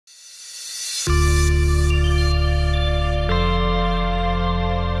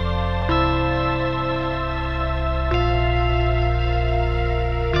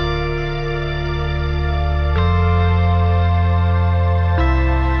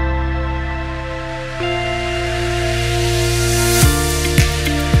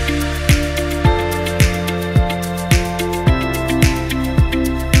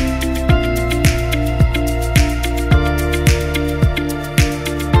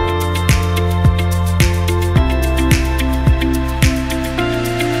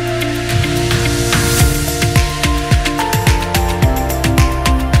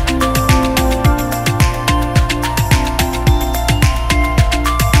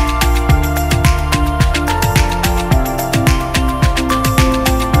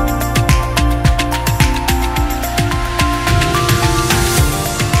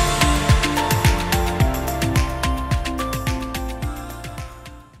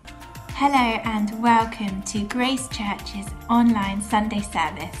Hello and welcome to Grace Church's online Sunday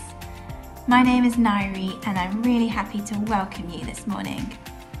service. My name is Nairi and I'm really happy to welcome you this morning.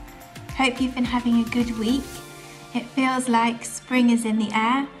 Hope you've been having a good week. It feels like spring is in the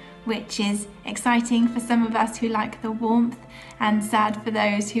air, which is exciting for some of us who like the warmth and sad for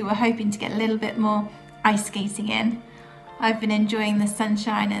those who were hoping to get a little bit more ice skating in. I've been enjoying the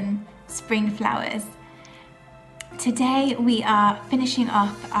sunshine and spring flowers. Today we are finishing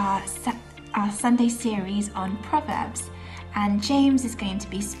off our Sunday series on Proverbs, and James is going to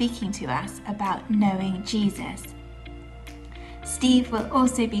be speaking to us about knowing Jesus. Steve will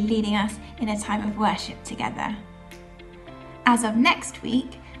also be leading us in a time of worship together. As of next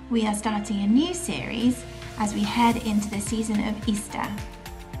week, we are starting a new series as we head into the season of Easter.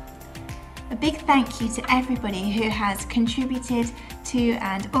 A big thank you to everybody who has contributed to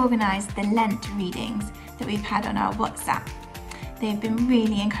and organised the Lent readings that we've had on our WhatsApp. They've been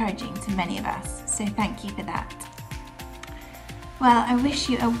really encouraging to many of us, so thank you for that. Well, I wish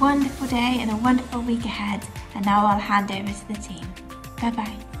you a wonderful day and a wonderful week ahead, and now I'll hand over to the team.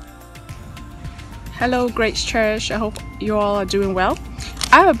 Bye-bye. Hello, Grace Church. I hope you all are doing well.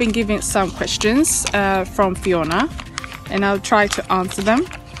 I have been given some questions from Fiona, and I'll try to answer them.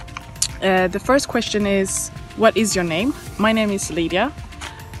 The first question is, what is your name? My name is Lydia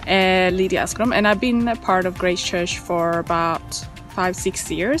Askram, and I've been a part of Grace Church for about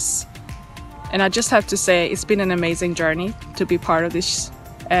 5-6 years. And I just have to say, it's been an amazing journey to be part of this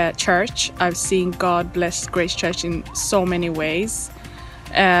church. I've seen God bless Grace Church in so many ways.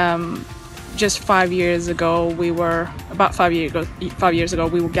 Just 5 years ago, we were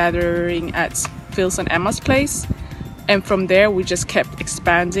gathering at Phil's and Emma's place. And from there, we just kept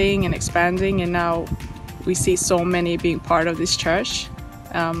expanding, and now we see so many being part of this church.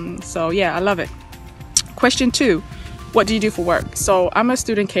 So yeah, I love it. Question 2, what do you do for work? So I'm a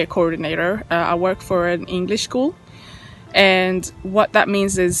student care coordinator. I work for an English school. And what that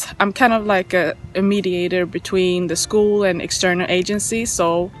means is I'm kind of like a mediator between the school and external agencies.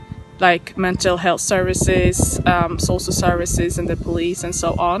 So like mental health services, social services, and the police and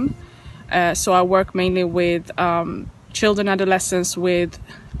so on. So I work mainly with children, adolescents with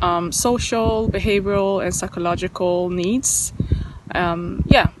social, behavioral, and psychological needs.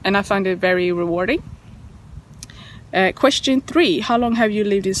 And I find it very rewarding. Question 3, how long have you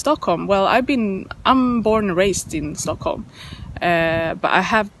lived in Stockholm? Well, I'm born and raised in Stockholm, but I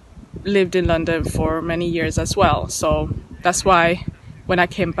have lived in London for many years as well. So that's why when I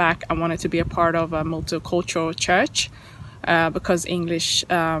came back, I wanted to be a part of a multicultural church, because English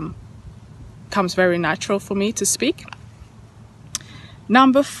comes very natural for me to speak.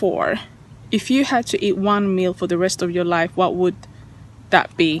 Number 4, if you had to eat one meal for the rest of your life, what would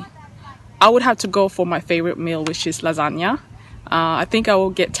that be? I would have to go for my favorite meal, which is lasagna. I think I will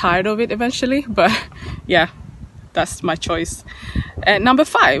get tired of it eventually, but yeah, that's my choice. Number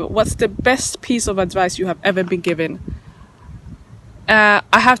 5, what's the best piece of advice you have ever been given? I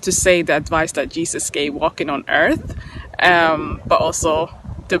have to say the advice that Jesus gave walking on earth, but also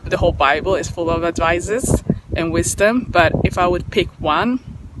the whole Bible is full of advices and wisdom. But if I would pick one,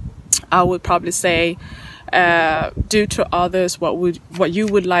 I would probably say, do to others what you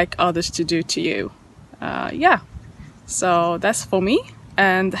would like others to do to you. So that's for me,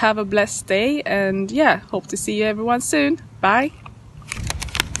 and have a blessed day, and hope to see you everyone soon. Bye.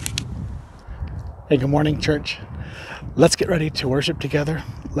 Hey, good morning, church. Let's get ready to worship together.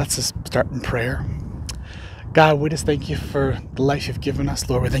 Let's just start in prayer. God, we just thank you for the life you've given us.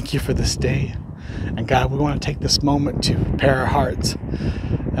 Lord, we thank you for this day. And God, we want to take this moment to prepare our hearts,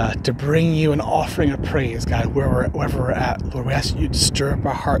 to bring you an offering of praise, God, wherever we're at. Lord, we ask you to stir up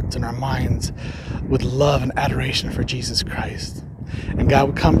our hearts and our minds with love and adoration for Jesus Christ. And God,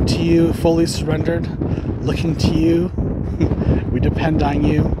 we come to you fully surrendered, looking to you. We depend on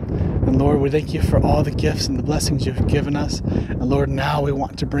you. And Lord, we thank you for all the gifts and the blessings you've given us. And Lord, now we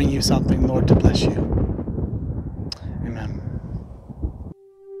want to bring you something, Lord, to bless you. Amen.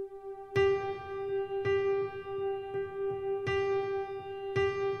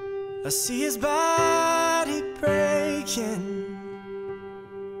 I see his body breaking,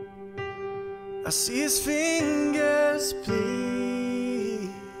 I see his fingers bleed,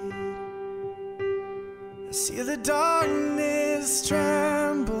 I see the darkness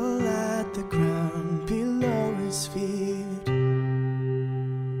tremble at the ground below his feet.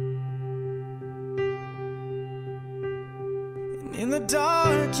 And in the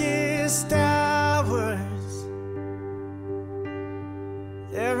darkest hours,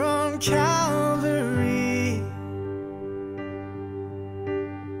 there on Calvary,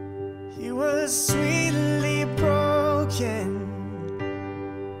 he was sweetly broken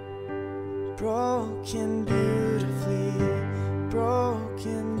broken beautifully,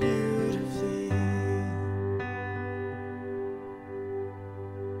 broken beautifully.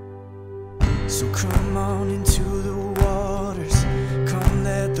 So come on into the waters, come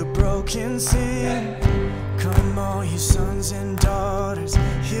let the broken sing. Come all you sons and daughters,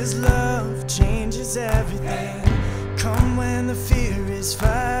 His love changes everything. Come when the fear is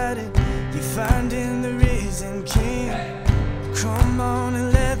fighting, you find in the risen King. Come on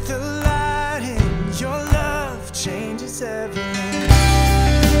and let the light in, your love changes everything.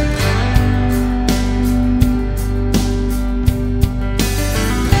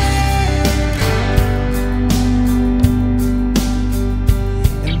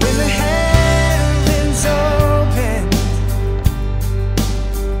 And when the heavens opened,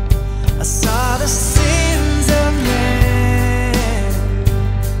 I saw the sins of men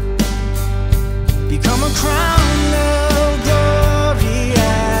become a crown of glory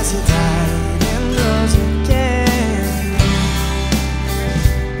as He died and rose again.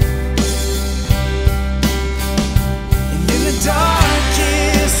 And in the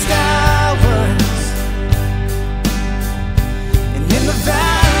darkest hours, and in the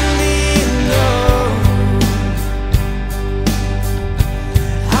valley low,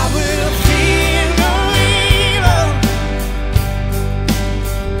 I will fear no evil,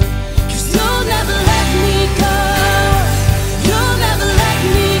 'cause you'll never let me go. You'll never let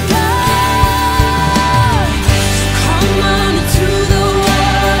me go. So come on into the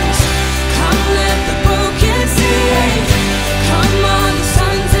waters, come let the broken sing. Come on, you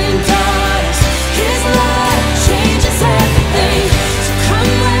sons and daughters, His love changes everything. So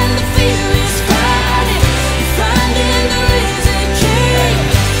come when the fear is fighting, you find in the risen King.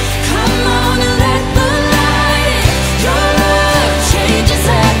 Come on and let the light in, your love changes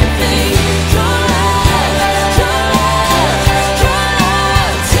everything. Your love, your love, your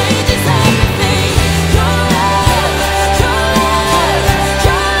love changes everything. Your love, your love,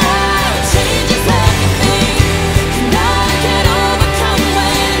 your love changes everything. And I can overcome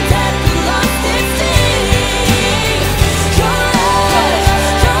when death lost its sting. Your love,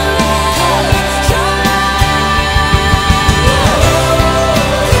 your love, your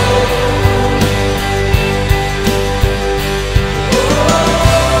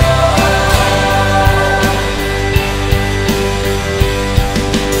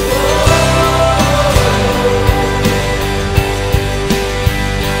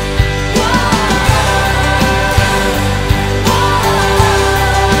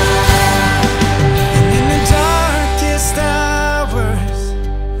And in the darkest hours,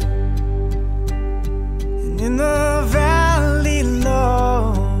 and in the valley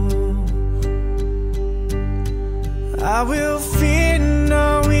low, I will fear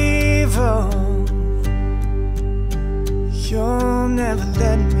no evil. You'll never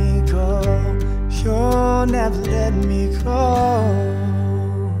let me go. You'll never let me go.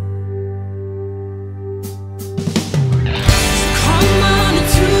 Come on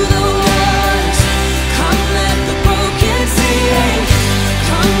into the waters, come let the broken sing.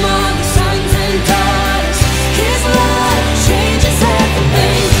 Come on, the sons and daughters, His love changes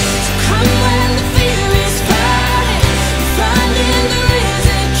everything. So come when the fear is fighting, you find in the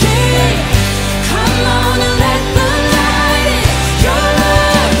risen King. Come on and let the light in, your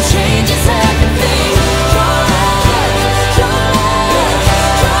love changes everything. Your love, your love,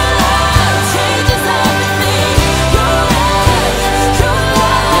 your love changes everything. Your love, your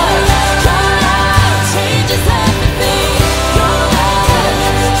love, your love changes everything. Your love,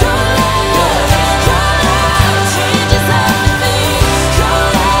 your love, your love changes everything. Your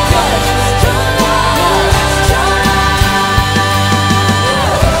love, your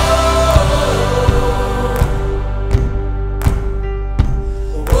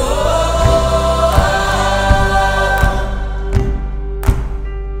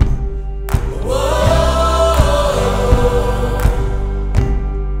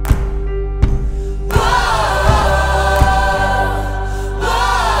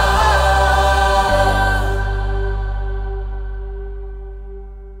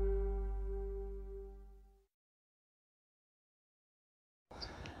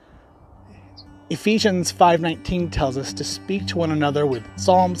Ephesians 5:19 tells us to speak to one another with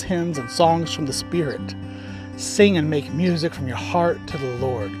psalms, hymns, and songs from the Spirit. Sing and make music from your heart to the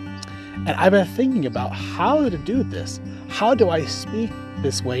Lord. And I've been thinking about how to do this. How do I speak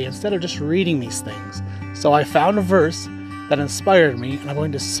this way instead of just reading these things? So I found a verse that inspired me, and I'm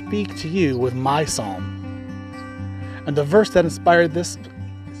going to speak to you with my psalm. And the verse that inspired this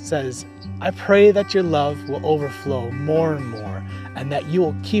says, I pray that your love will overflow more and more, and that you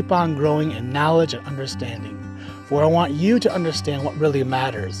will keep on growing in knowledge and understanding. For I want you to understand what really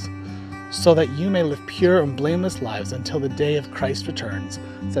matters. so that you may live pure and blameless lives until the day of Christ returns,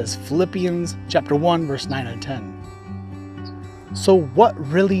 says Philippians chapter 1, verse 9 and 10. So what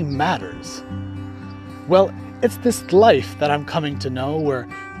really matters? Well, it's this life that I'm coming to know, where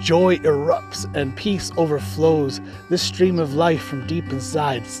joy erupts and peace overflows. This stream of life from deep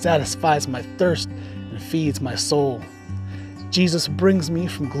inside satisfies my thirst and feeds my soul. Jesus brings me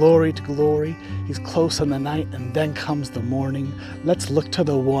from glory to glory. He's close in the night, and then comes the morning. Let's look to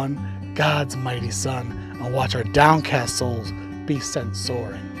the one, God's mighty Son, and watch our downcast souls be sent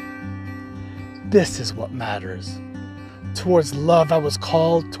soaring. This is what matters. Towards love I was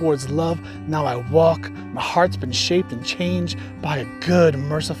called, towards love now I walk. My heart's been shaped and changed by a good,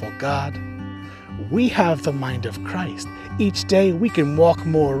 merciful God. We have the mind of Christ. Each day we can walk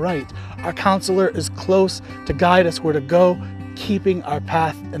more right. Our counselor is close to guide us where to go, keeping our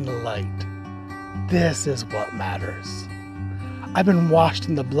path in the light. This is what matters. I've been washed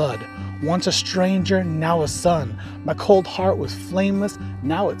in the blood. Once a stranger, now a son. My cold heart was flameless,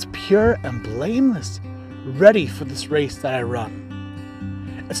 now it's pure and blameless, ready for this race that I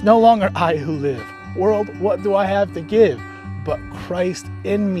run. It's no longer I who live. World, what do I have to give? But Christ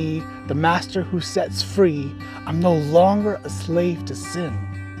in me, the master who sets free. I'm no longer a slave to sin.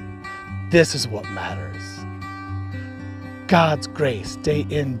 This is what matters. God's grace, day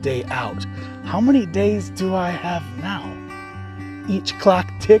in, day out. How many days do I have now? Each clock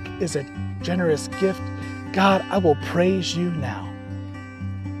tick is a generous gift. God, I will praise you now.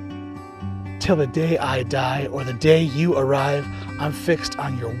 Till the day I die or the day you arrive, I'm fixed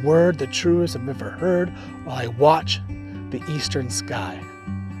on your word, the truest I've ever heard, while I watch the eastern sky.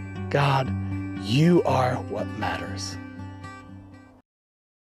 God, you are what matters.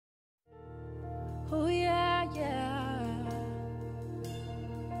 Oh yeah, yeah.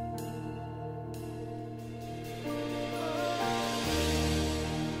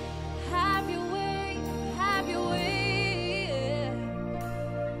 Have your way, have your way.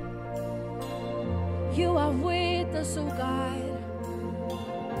 You are with us, oh God.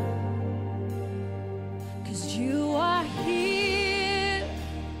 'Cause you are here,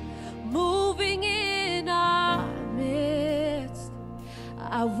 moving in our midst.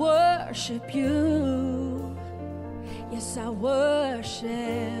 I worship you. Yes, I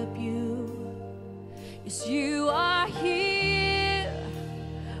worship you. Yes, you are here,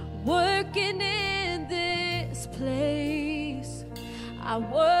 working in this place. I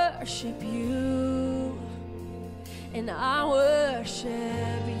worship you, and I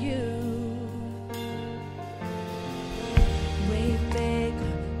worship you.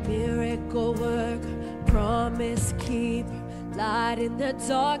 Waymaker, miracle work, promise keep, light in the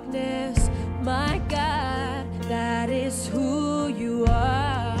darkness. My God, that is who you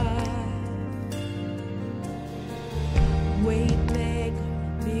are.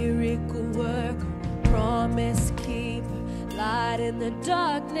 Waymaker, miracle work, promise keep, light in the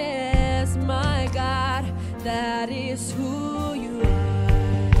darkness. My God, that is who you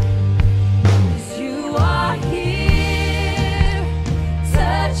are. 'Cause you are here,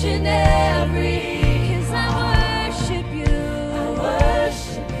 touching every. 'Cause I worship you. I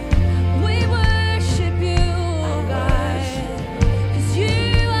worship you. We worship you, God. 'Cause you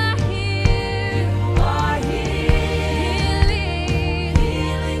are here. You are here,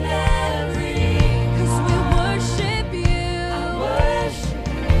 healing every. 'Cause we worship you. I worship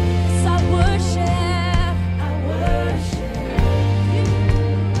you. Yes, I worship. I worship you.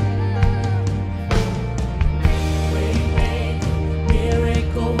 Waymaker,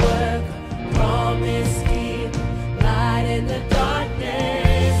 miracle work, promise keep, light in the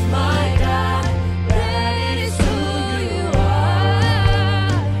darkness. My God, that is who you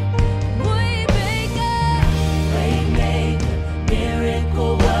are. Waymaker,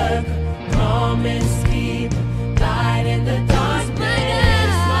 miracle work, promise keep, light in the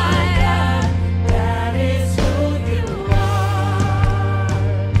darkness. My God, that is who you are.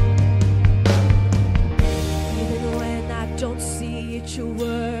 Even when I don't see it, you're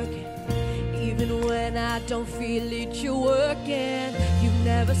working. Even when I don't feel it, you're working. You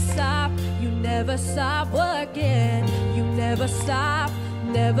never stop working. You never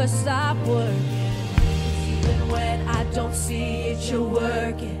stop working. Even when I don't see it, you're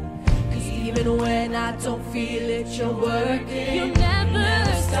working. 'Cause even when I don't feel it, you're working. You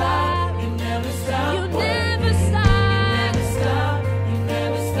never stop. You never stop. You never stop. You never stop. You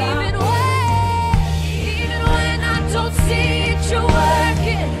never stop. Even when I don't see it, you're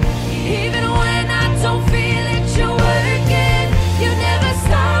working. Even when I don't feel it, you're working. You never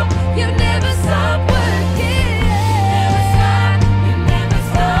stop. You never stop working. You never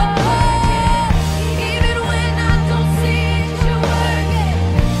stop working. Even when I don't see it, you're working.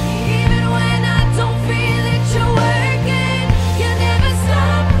 Even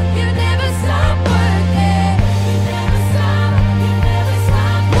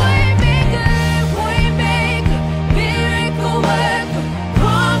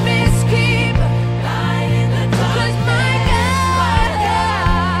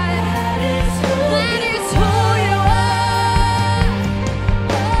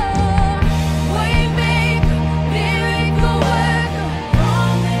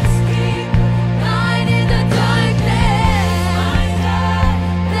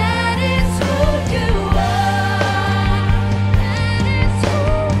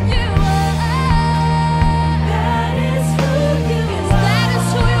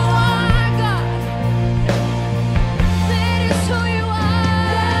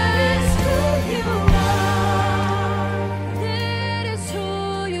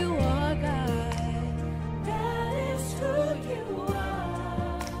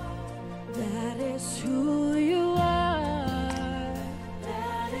is who you are.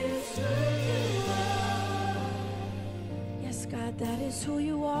 That is who you are. Yes, God, that is who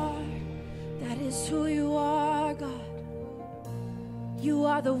you are. That is who you are, God. You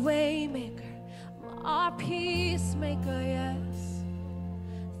are the way maker, our peacemaker, yes.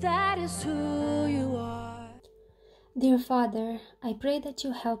 That is who you are. Dear Father, I pray that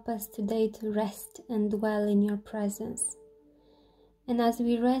you help us today to rest and dwell in your presence. And as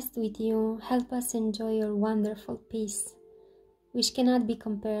we rest with you, help us enjoy your wonderful peace, which cannot be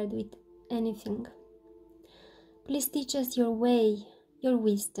compared with anything. Please teach us your way, your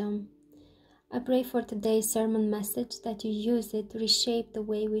wisdom. I pray for today's sermon message that you use it to reshape the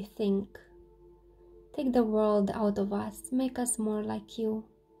way we think. Take the world out of us, make us more like you.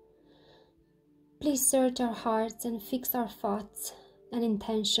 Please search our hearts and fix our thoughts and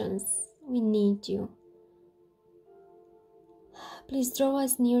intentions. We need you. Please draw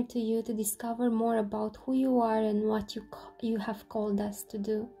us near to you to discover more about who you are and what you have called us to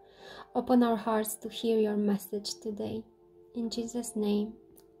do. Open our hearts to hear your message today. In Jesus' name,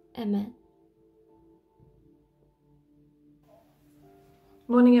 amen.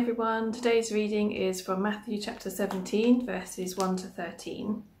 Morning everyone, today's reading is from Matthew chapter 17 verses 1 to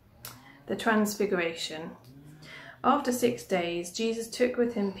 13. The Transfiguration. After 6 days, Jesus took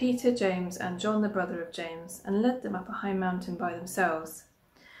with him Peter, James and John the brother of James and led them up a high mountain by themselves.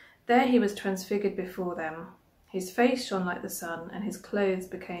 There he was transfigured before them. His face shone like the sun and his clothes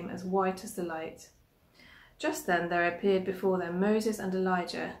became as white as the light. Just then there appeared before them Moses and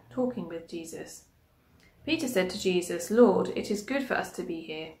Elijah talking with Jesus. Peter said to Jesus, "Lord, it is good for us to be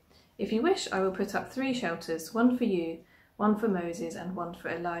here. If you wish, I will put up 3 shelters, one for you, one for Moses, and one for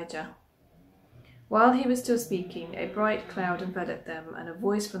Elijah." While he was still speaking, a bright cloud enveloped them, and a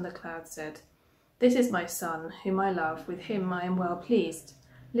voice from the cloud said, "This is my son, whom I love. With him I am well pleased.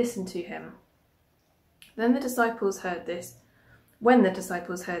 Listen to him." When the disciples heard this,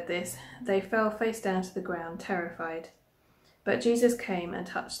 they fell face down to the ground, terrified. But Jesus came and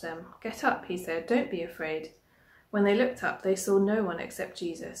touched them. "Get up," he said. "Don't be afraid." When they looked up, they saw no one except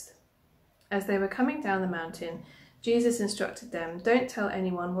Jesus. As they were coming down the mountain, Jesus instructed them, "Don't tell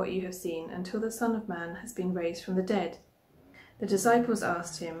anyone what you have seen until the Son of Man has been raised from the dead." The disciples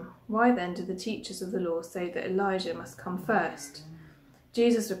asked him, "Why then do the teachers of the law say that Elijah must come first?"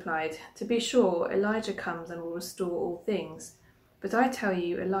 Jesus replied, "To be sure, Elijah comes and will restore all things. But I tell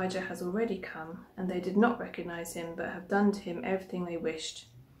you, Elijah has already come, and they did not recognize him, but have done to him everything they wished.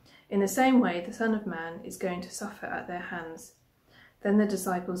 In the same way, the Son of Man is going to suffer at their hands." Then the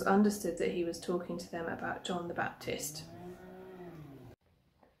disciples understood that he was talking to them about John the Baptist.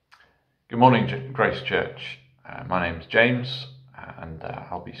 Good morning, Grace Church. My name's James, and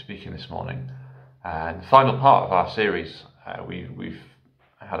I'll be speaking this morning. In the final part of our series, we've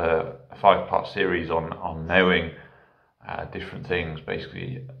had a 5-part series on knowing different things,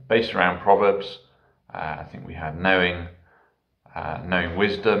 basically based around Proverbs. I think we had knowing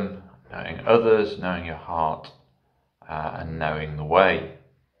wisdom, knowing others, knowing your heart, and knowing the way.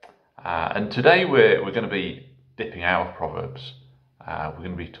 And today we're going to be dipping out of Proverbs. We're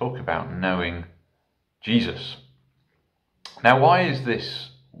going to be talking about knowing Jesus. Now, why is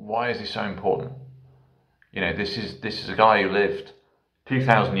this so important? You know, this is a guy who lived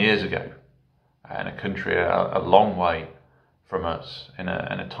 2,000 years ago in a country a long way from us, in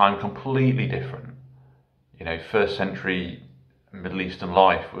a time completely different. You know, 1st century Middle Eastern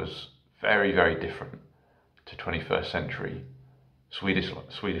life was very, very different to 21st century Swedish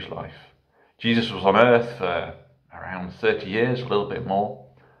life. Jesus was on earth for around 30 years, a little bit more,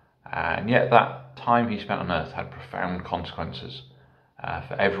 and yet that time he spent on earth had profound consequences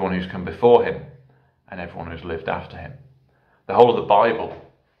for everyone who's come before him and everyone who's lived after him. The whole of the Bible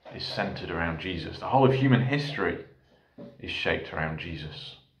is centered around Jesus. The whole of human history is shaped around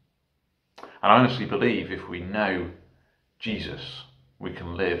Jesus. And I honestly believe if we know Jesus, we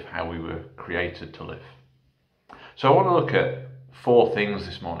can live how we were created to live. So I want to look at 4 things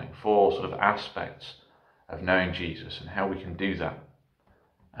this morning, 4 sort of aspects of knowing Jesus and how we can do that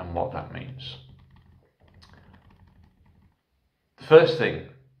and what that means. The first thing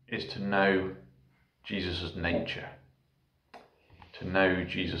is to know Jesus' nature. To know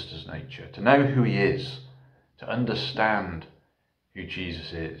Jesus' nature, to know who he is, to understand who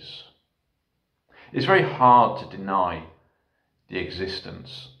Jesus is. It's very hard to deny the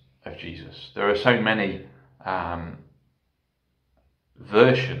existence of Jesus. There are so many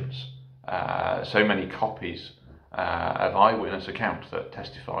versions, so many copies of eyewitness accounts that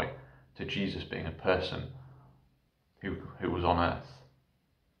testify to Jesus being a person who was on earth.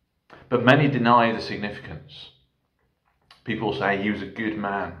 But many deny the significance. People say he was a good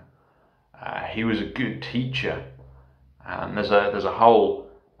man, He was a good teacher. And there's a whole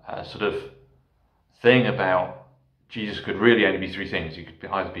sort of thing about Jesus could really only be three things. He could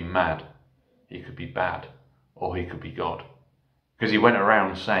either be mad, he could be bad, or he could be God. Because he went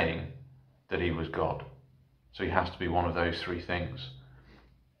around saying that he was God. So he has to be one of those three things.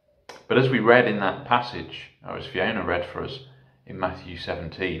 But as we read in that passage, or as Fiona read for us in Matthew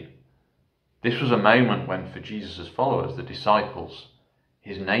 17, this was a moment when for Jesus' followers, the disciples,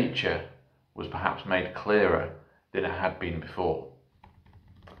 his nature was perhaps made clearer than it had been before.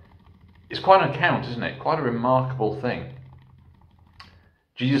 It's quite an account, isn't it? Quite a remarkable thing.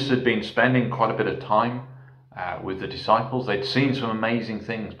 Jesus had been spending quite a bit of time with the disciples. They'd seen some amazing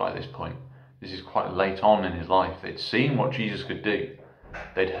things by this point. This is quite late on in his life. They'd seen what Jesus could do.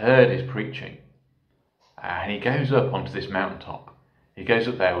 They'd heard his preaching. And he goes up onto this mountaintop. He goes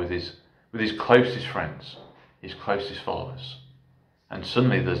up there with his closest friends, his closest followers. And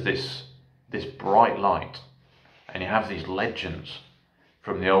suddenly there's this bright light. And you have these legends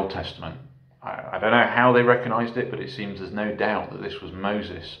from the Old Testament. I don't know how they recognised it, but it seems there's no doubt that this was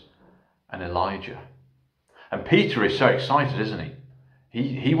Moses and Elijah. And Peter is so excited, isn't he?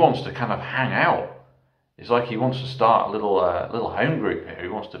 He wants to kind of hang out. It's like he wants to start a little home group here. He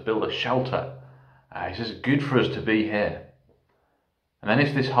wants to build a shelter. He says, it's good for us to be here. And then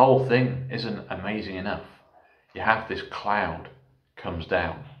if this whole thing isn't amazing enough, you have this cloud comes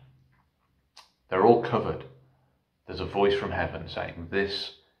down. They're all covered. There's a voice from heaven saying,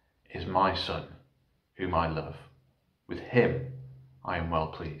 this is my son, whom I love. With him I am well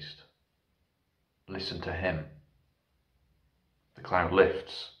pleased. Listen to him. The cloud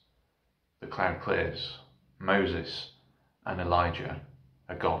lifts. The cloud clears. Moses and Elijah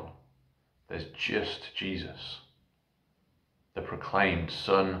are gone. There's just Jesus, the proclaimed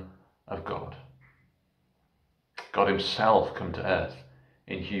Son of God. God himself come to earth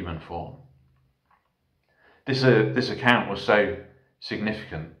in human form. This account was so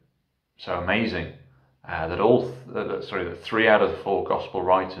significant, so amazing, that 3 out of the 4 gospel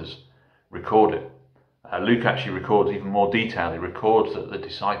writers record it. Luke actually records even more detail. He records that the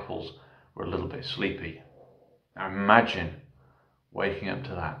disciples were a little bit sleepy. Now imagine waking up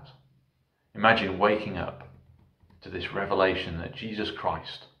to that. Imagine waking up to this revelation that Jesus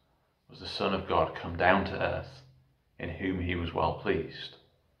Christ was the Son of God come down to earth, in whom he was well pleased.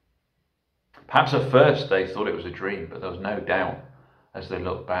 Perhaps at first they thought it was a dream, but there was no doubt as they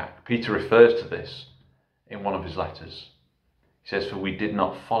look back. Peter refers to this in one of his letters. He says, for we did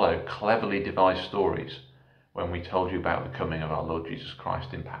not follow cleverly devised stories when we told you about the coming of our Lord Jesus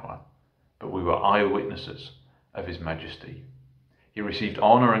Christ in power, but we were eyewitnesses of his majesty. He received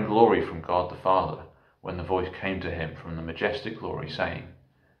honour and glory from God the Father when the voice came to him from the majestic glory, saying,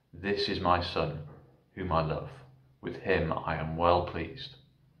 this is my Son, whom I love. With him I am well pleased.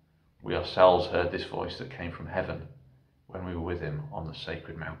 We ourselves heard this voice that came from heaven when we were with him on the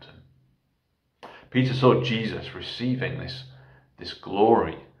sacred mountain. Peter saw Jesus receiving this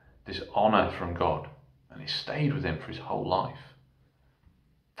glory, this honour from God, and he stayed with him for his whole life.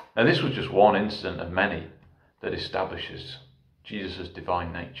 Now this was just one incident of many that establishes Jesus'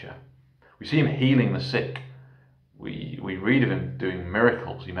 divine nature. We see him healing the sick. We read of him doing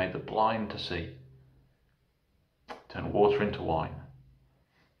miracles. He made the blind to see, turned water into wine.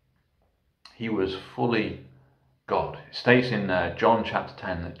 He was fully God. It states in John chapter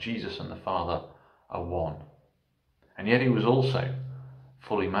 10 that Jesus and the Father are one. And yet he was also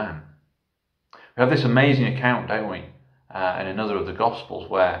fully man. We have this amazing account, don't we, in another of the Gospels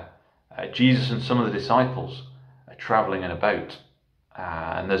where Jesus and some of the disciples are travelling in a boat.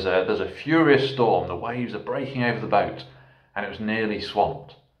 And there's a furious storm. The waves are breaking over the boat and it was nearly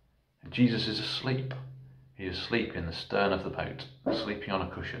swamped. And Jesus is asleep. He is asleep in the stern of the boat, sleeping on a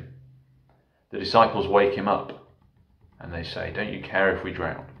cushion. The disciples wake him up and they say, don't you care if we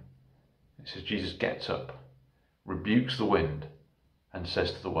drown? It says Jesus gets up, rebukes the wind and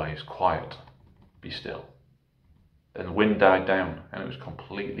says to the waves, quiet, be still. Then the wind died down and it was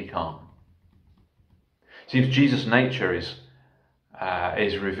completely calm. It seems Jesus' nature is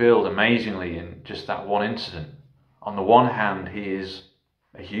revealed amazingly in just that one incident. On the one hand, he is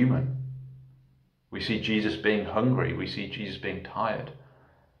a human. We see Jesus being hungry. We see Jesus being tired.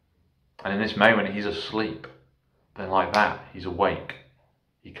 And in this moment, he's asleep. Then like that, he's awake.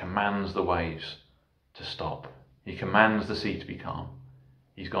 He commands the waves to stop. He commands the sea to be calm.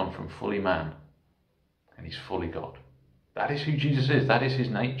 He's gone from fully man and he's fully God. That is who Jesus is. That is his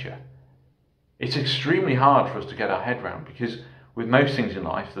nature. It's extremely hard for us to get our head around because with most things in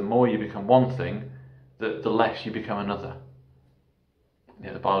life, the more you become one thing, the less you become another.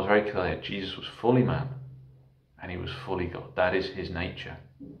 Yeah, the Bible is very clear. Jesus was fully man and he was fully God. That is his nature.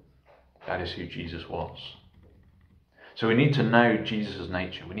 That is who Jesus was. So we need to know Jesus'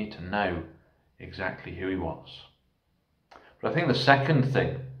 nature. We need to know exactly who he was. But I think the second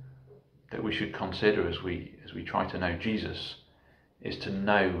thing that we should consider as we try to know Jesus is to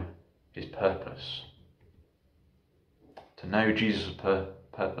know his purpose. To know Jesus'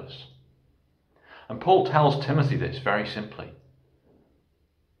 purpose. And Paul tells Timothy this very simply.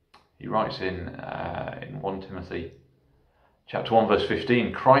 He writes in 1 Timothy chapter 1 verse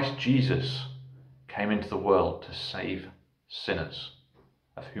 15, Christ Jesus came into the world to save sinners,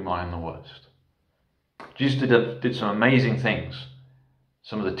 of whom I am the worst. Jesus did some amazing things.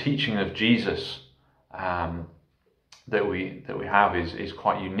 Some of the teaching of Jesus that we have is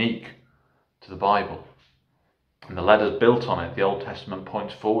quite unique to the Bible. And the letters built on it, the Old Testament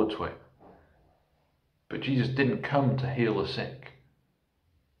points forward to it. But Jesus didn't come to heal the sick.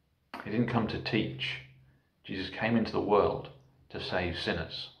 He didn't come to teach. Jesus came into the world to save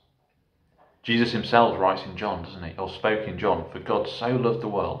sinners. Jesus himself writes in John, doesn't he? Or spoke in John, for God so loved the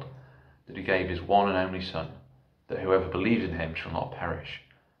world that he gave his one and only Son, that whoever believes in him shall not perish,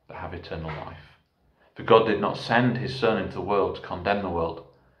 but have eternal life. For God did not send his Son into the world to condemn the world,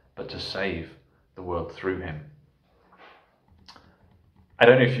 but to save the world through him. I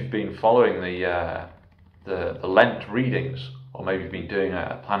don't know if you've been following the Lent readings, or maybe you've been doing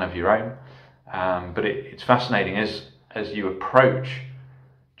a plan of your own, but it's fascinating as you approach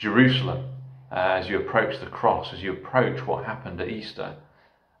Jerusalem, as you approach the cross, as you approach what happened at Easter.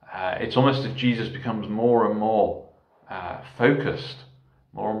 It's almost as if Jesus becomes more and more focused,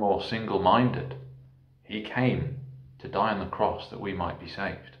 more and more single-minded. He came to die on the cross that we might be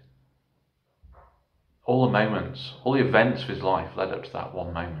saved. All the moments, all the events of his life led up to that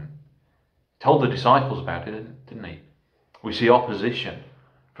one moment. He told the disciples about it, didn't he? We see opposition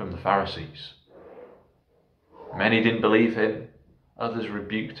from the Pharisees. Many didn't believe him. Others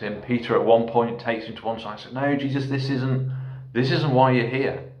rebuked him. Peter at one point takes him to one side and says, no, Jesus, this isn't why you're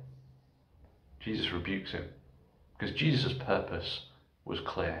here. Jesus rebukes him because Jesus' purpose was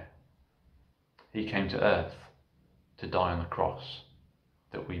clear. He came to earth to die on the cross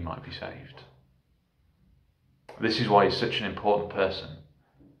that we might be saved. This is why he's such an important person.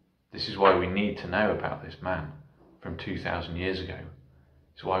 This is why we need to know about this man from 2,000 years ago.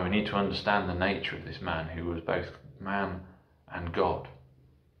 It's why we need to understand the nature of this man who was both man and God.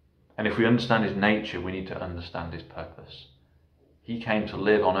 And if we understand his nature, we need to understand his purpose. He came to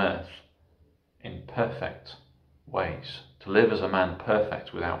live on earth in perfect ways, to live as a man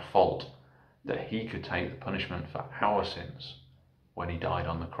perfect without fault, that he could take the punishment for our sins when he died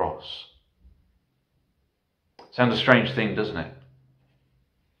on the cross. Sounds a strange thing, doesn't it?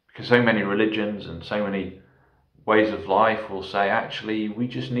 Because so many religions and so many ways of life will say, actually, we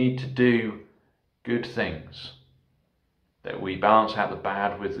just need to do good things, that we balance out the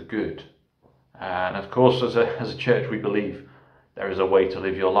bad with the good. And of course, as a church, we believe there is a way to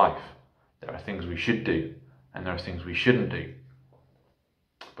live your life. There are things we should do, and there are things we shouldn't do.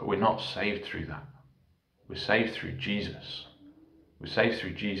 But we're not saved through that. We're saved through Jesus. We're saved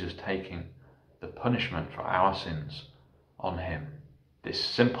through Jesus taking the punishment for our sins on him. This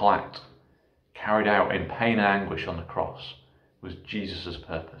simple act, carried out in pain and anguish on the cross, was Jesus'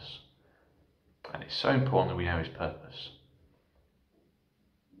 purpose. And it's so important that we know his purpose.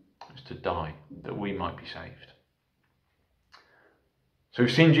 It's to die that we might be saved. So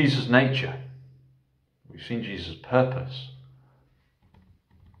we've seen Jesus' nature. We've seen Jesus' purpose.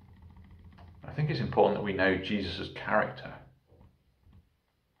 I think it's important that we know Jesus' character.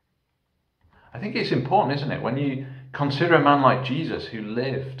 I think it's important, isn't it, when you consider a man like Jesus who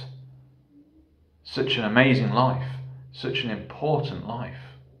lived such an amazing life, such an important life.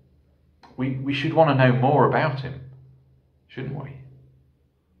 We should want to know more about him, shouldn't we?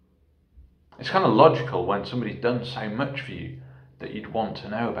 It's kind of logical when somebody's done so much for you that you'd want to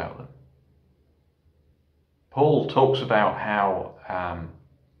know about them. Paul talks about how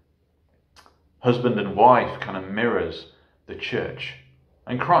husband and wife kind of mirrors the church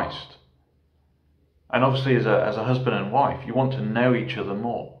and Christ. And obviously as a husband and wife, you want to know each other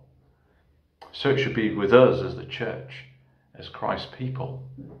more. So it should be with us as the church, as Christ's people.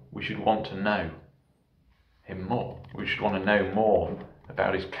 We should want to know him more. We should want to know more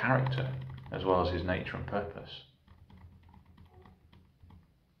about his character as well as his nature and purpose.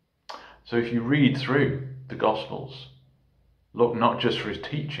 So if you read through the Gospels, look not just for his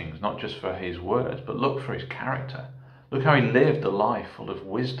teachings, not just for his words, but look for his character. Look how he lived a life full of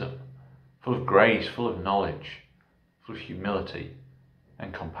wisdom, full of grace, full of knowledge, full of humility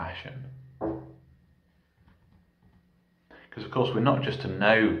and compassion. Because of course we're not just to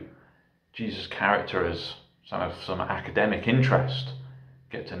know Jesus' character as some academic interest,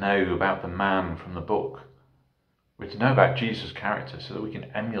 get to know about the man from the book. We're to know about Jesus' character so that we can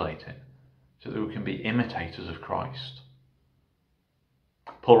emulate it, so that we can be imitators of Christ.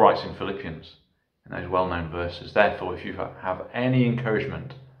 Paul writes in Philippians, in those well-known verses, "Therefore, if you have any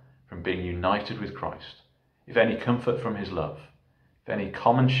encouragement from being united with Christ, if any comfort from his love, if any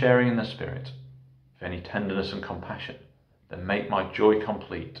common sharing in the Spirit, if any tenderness and compassion, then make my joy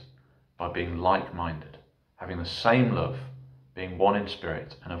complete by being like-minded, having the same love, being one in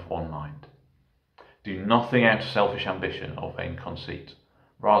spirit and of one mind. Do nothing out of selfish ambition or vain conceit.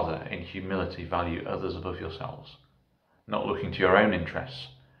 Rather, in humility, value others above yourselves, not looking to your own interests,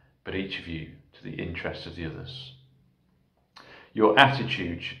 but each of you to the interests of the others. Your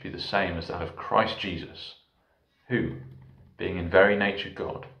attitude should be the same as that of Christ Jesus, who, being in very nature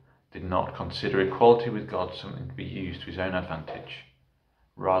God, did not consider equality with God something to be used to his own advantage.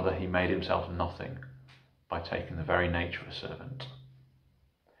 Rather, he made himself nothing by taking the very nature of a servant."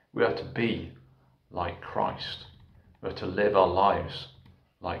 We are to be like Christ. We are to live our lives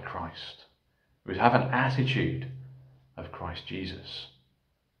like Christ. We are to have an attitude of Christ Jesus,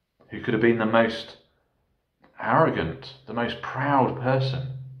 who could have been the most arrogant, the most proud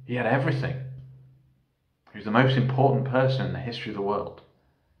person. He had everything. He was the most important person in the history of the world.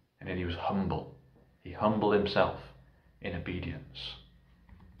 And yet he was humble. He humbled himself in obedience.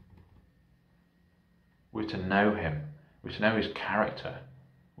 We're to know him. We're to know his character.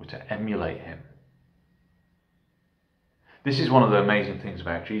 We're to emulate him. This is one of the amazing things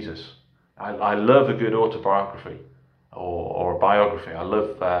about Jesus. I love a good autobiography or a biography. I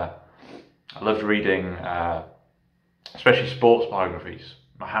loved reading, especially sports biographies.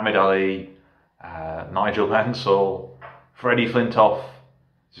 Muhammad Ali, Nigel Mansell, Freddie Flintoff.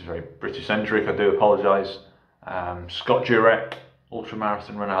 This is very British-centric, I do apologise. Scott Jurek,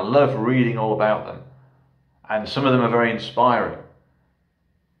 ultramarathon runner. I love reading all about them. And some of them are very inspiring.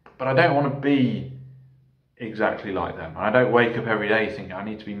 But I don't want to be exactly like them. And I don't wake up every day thinking I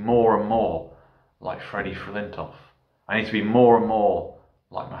need to be more and more like Freddie Flintoff. I need to be more and more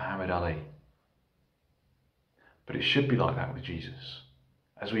like Muhammad Ali. But it should be like that with Jesus.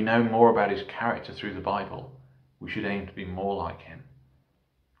 As we know more about his character through the Bible, we should aim to be more like him.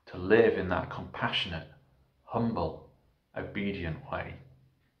 To live in that compassionate, humble, obedient way.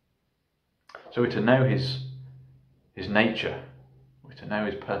 So we're to know his nature, we're to know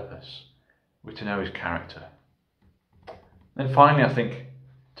his purpose, we're to know his character. Then finally, I think,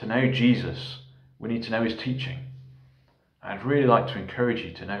 to know Jesus, we need to know his teaching. I'd really like to encourage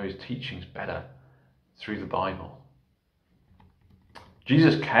you to know his teachings better through the Bible.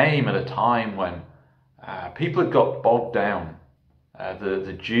 Jesus came at a time when people had got bogged down.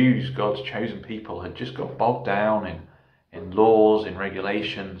 The Jews, God's chosen people, had just got bogged down in laws, in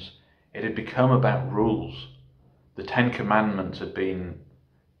regulations. It had become about rules. The 10 Commandments had been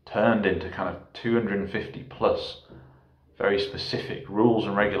turned into kind of 250 plus very specific rules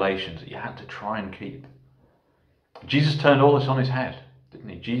and regulations that you had to try and keep. Jesus turned all this on his head, didn't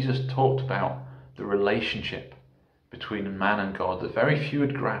he? Jesus talked about the relationship between man and God that very few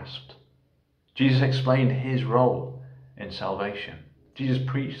had grasped. Jesus explained his role in salvation. Jesus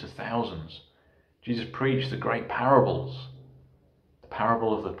preached to thousands. Jesus preached the great parables. The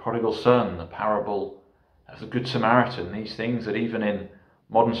parable of the prodigal son, the parable of the Good Samaritan, these things that even in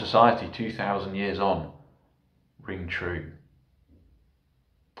modern society 2,000 years on ring true.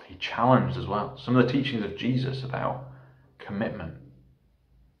 He challenged as well some of the teachings of Jesus about commitment,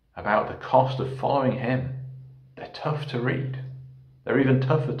 about the cost of following him. They're tough to read. They're even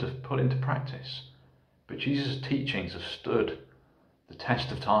tougher to put into practice. But Jesus' teachings have stood the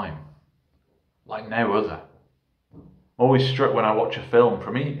test of time like no other. I'm always struck when I watch a film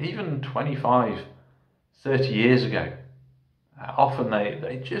from even 25, 30 years ago. Often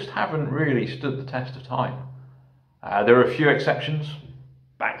they just haven't really stood the test of time. There are a few exceptions.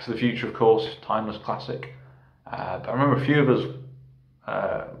 Back to the Future, of course, timeless classic. But I remember a few of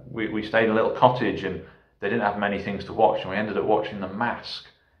us, we stayed in a little cottage and they didn't have many things to watch, and we ended up watching The Mask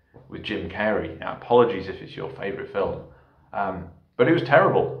with Jim Carrey. Now, apologies if it's your favourite film, but it was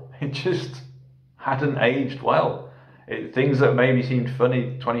terrible. It just hadn't aged well. Things that maybe seemed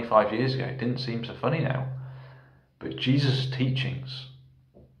funny 25 years ago didn't seem so funny now. But Jesus' teachings,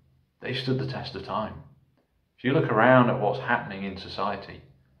 they stood the test of time. If you look around at what's happening in society,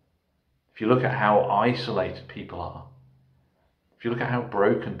 if you look at how isolated people are, if you look at how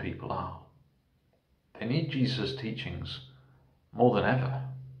broken people are, they need Jesus' teachings more than ever.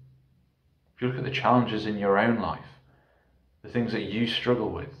 If you look at the challenges in your own life, the things that you struggle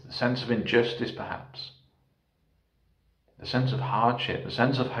with, the sense of injustice perhaps, the sense of hardship, the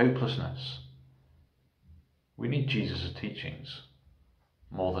sense of hopelessness, we need Jesus' teachings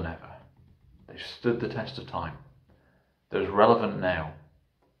more than ever. They've stood the test of time. They're as relevant now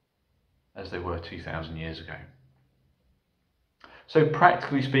as they were 2,000 years ago. So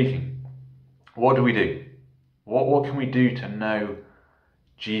practically speaking, what do we do? What can we do to know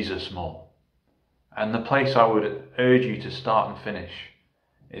Jesus more? And the place I would urge you to start and finish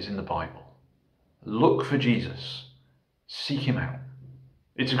is in the Bible. Look for Jesus. Seek him out.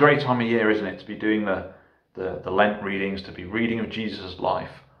 It's a great time of year, isn't it, to be doing the Lent readings, to be reading of Jesus'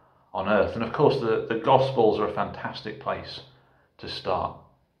 life on earth. And of course, the Gospels are a fantastic place to start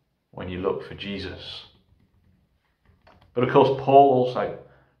when you look for Jesus. But of course, Paul also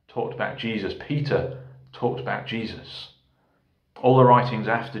talked about Jesus. Peter talked about Jesus. All the writings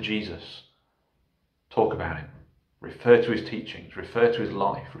after Jesus talk about him, refer to his teachings, refer to his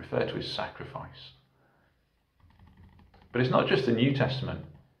life, refer to his sacrifice. But it's not just the New Testament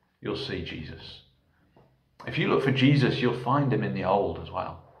you'll see Jesus. If you look for Jesus, you'll find him in the Old as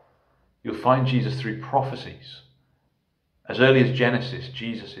well. You'll find Jesus through prophecies. As early as Genesis,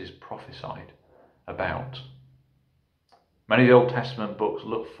 Jesus is prophesied about. Many of the Old Testament books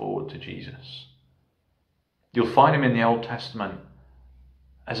look forward to Jesus. You'll find him in the Old Testament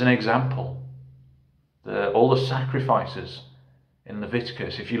as an example. All the sacrifices in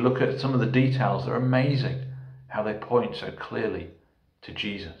Leviticus, if you look at some of the details, they're amazing how they point so clearly to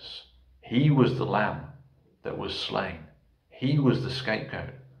Jesus. He was the lamb that was slain. He was the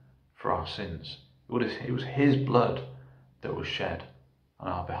scapegoat for our sins. It was his blood that was shed on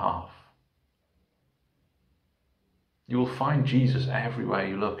our behalf. You will find Jesus everywhere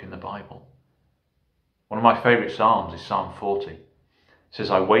you look in the Bible. One of my favourite Psalms is Psalm 40. It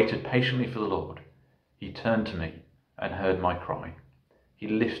says, "I waited patiently for the Lord. He turned to me and heard my cry. He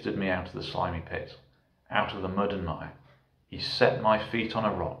lifted me out of the slimy pit, out of the mud and mire. He set my feet on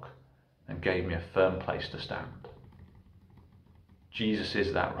a rock and gave me a firm place to stand." Jesus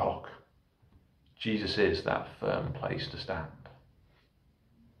is that rock. Jesus is that firm place to stand.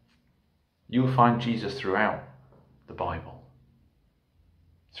 You'll find Jesus throughout the Bible.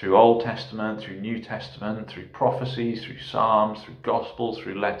 Through Old Testament, through New Testament, through prophecies, through Psalms, through Gospels,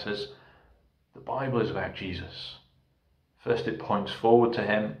 through letters. The Bible is about Jesus. First it points forward to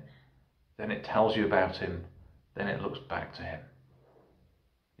him, then it tells you about him, then it looks back to him.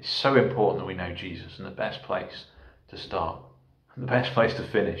 It's so important that we know Jesus, and the best place to start, and the best place to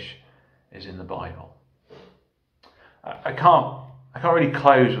finish is in the Bible. I can't really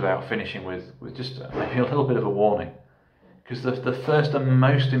close without finishing with just maybe a little bit of a warning. Because the first and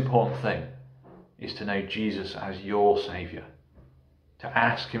most important thing is to know Jesus as your Saviour. To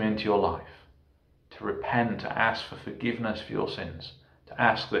ask him into your life. To repent, to ask for forgiveness for your sins. To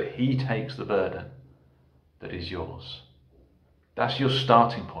ask that he takes the burden that is yours. That's your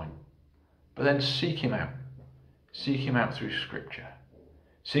starting point. But then seek him out. Seek him out through Scripture.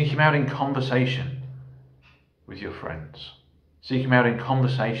 Seek him out in conversation with your friends. Seek him out in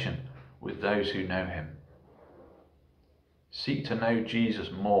conversation with those who know him. Seek to know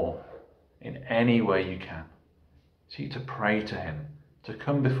Jesus more in any way you can. Seek to pray to him, to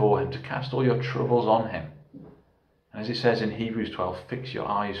come before him, to cast all your troubles on him. And as it says in Hebrews 12, fix your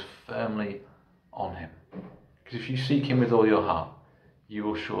eyes firmly on him. Because if you seek him with all your heart, you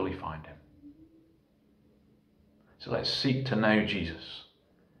will surely find him. So let's seek to know Jesus,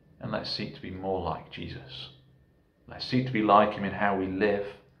 and let's seek to be more like Jesus. Let's seek to be like him in how we live,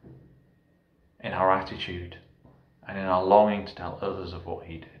 in our attitude, and in our longing to tell others of what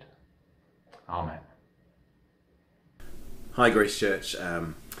he did. Amen. Hi Grace Church.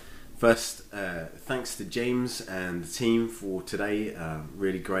 First, thanks to James and the team for today.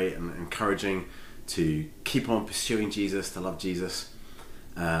 Really great and encouraging to keep on pursuing Jesus, to love Jesus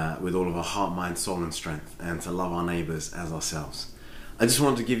with all of our heart, mind, soul and strength, and to love our neighbours as ourselves. I just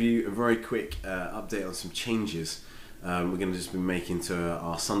wanted to give you a very quick update on some changes we're going to just be making to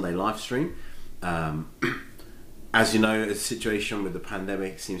our Sunday live stream. As you know, the situation with the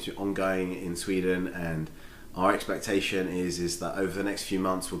pandemic seems to be ongoing in Sweden, and our expectation is that over the next few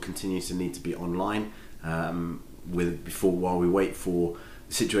months we'll continue to need to be online while we wait for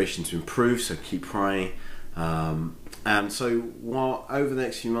the situation to improve, so keep praying. And so while over the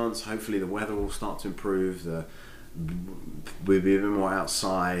next few months, hopefully the weather will start to improve, we'll be a bit more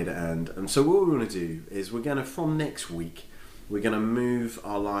outside, and so what we want to do is we're going to, from next week, we're going to move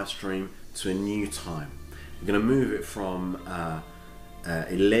our live stream to a new time. We're going to move it from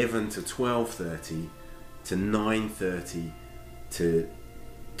 11 to 12:30 to 9:30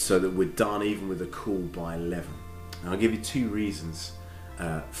 so that we're done even with a call by 11. And I'll give you two reasons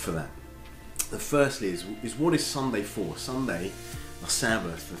for that. The firstly is what is Sunday for? Sunday, or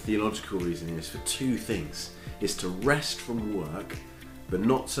Sabbath, the theological reason is for two things. Is to rest from work but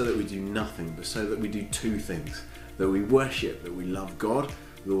not so that we do nothing, but so that we do two things. That we worship, that we love God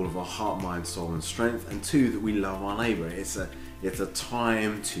with all of our heart, mind, soul and strength, and two, that we love our neighbour. It's a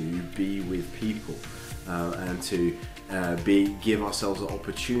time to be with people and to give ourselves an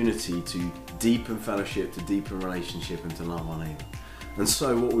opportunity to deepen fellowship, to deepen relationship, and to love our neighbour. And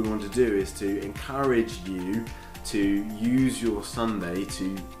so what we want to do is to encourage you to use your Sunday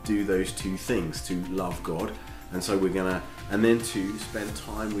to do those two things, to love God, and so and then to spend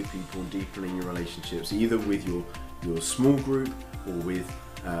time with people, deepening your relationships, either with your small group or with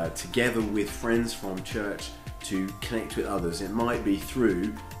together with friends from church, to connect with others. It might be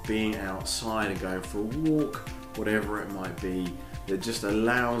through being outside and going for a walk, whatever it might be, that just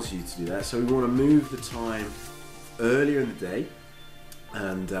allows you to do that. So we want to move the time earlier in the day,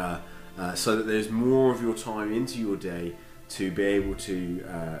 and so that there's more of your time into your day to be able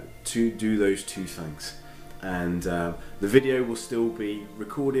to do those two things. And the video will still be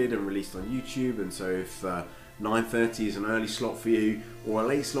recorded and released on YouTube, and so if 9:30 is an early slot for you or a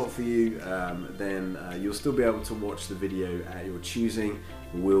late slot for you, then you'll still be able to watch the video at your choosing.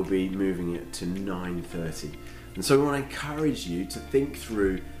 We'll be moving it to 9:30. And so we want to encourage you to think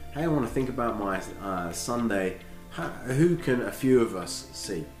through, hey, I want to think about my Sunday. Who can a few of us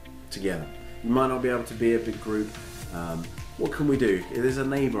see together? You might not be able to be a big group. What can we do? If there's a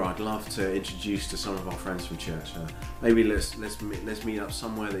neighbour I'd love to introduce to some of our friends from church, maybe let's meet up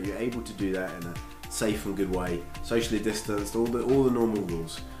somewhere that you're able to do that in a safe and good way, socially distanced, all the normal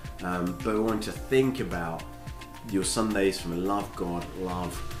rules. But we want to think about your Sundays from a love God,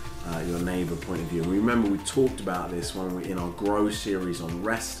 love your neighbour point of view. And remember, we talked about this when we in our Grow series on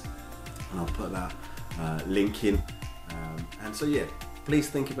rest, and I'll put that link in. And so yeah, please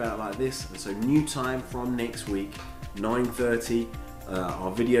think about it like this. And so new time from next week, 9:30.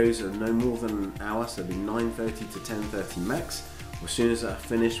 Our videos are no more than an hour, so it'll be 9:30 to 10:30 max. As soon as that's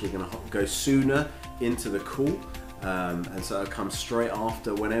finished, we're going to go sooner into the call, and so it'll come straight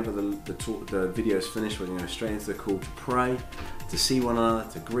after. Whenever the video is finished, we're going to go straight into the call to pray, to see one another,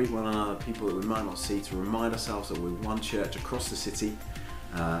 to greet one another, people that we might not see, to remind ourselves that we're one church across the city,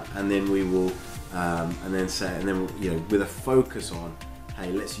 and then we will, with a focus on,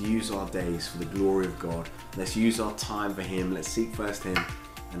 hey, let's use our days for the glory of God. Let's use our time for Him. Let's seek first Him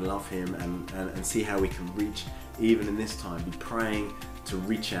and love Him, and see how we can reach, even in this time, be praying to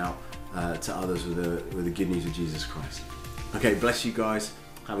reach out to others with the good news of Jesus Christ. Okay, bless you guys.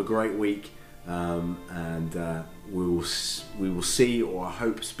 Have a great week, and we will see, or I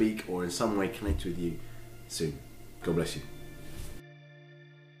hope speak, or in some way connect with you soon. God bless you.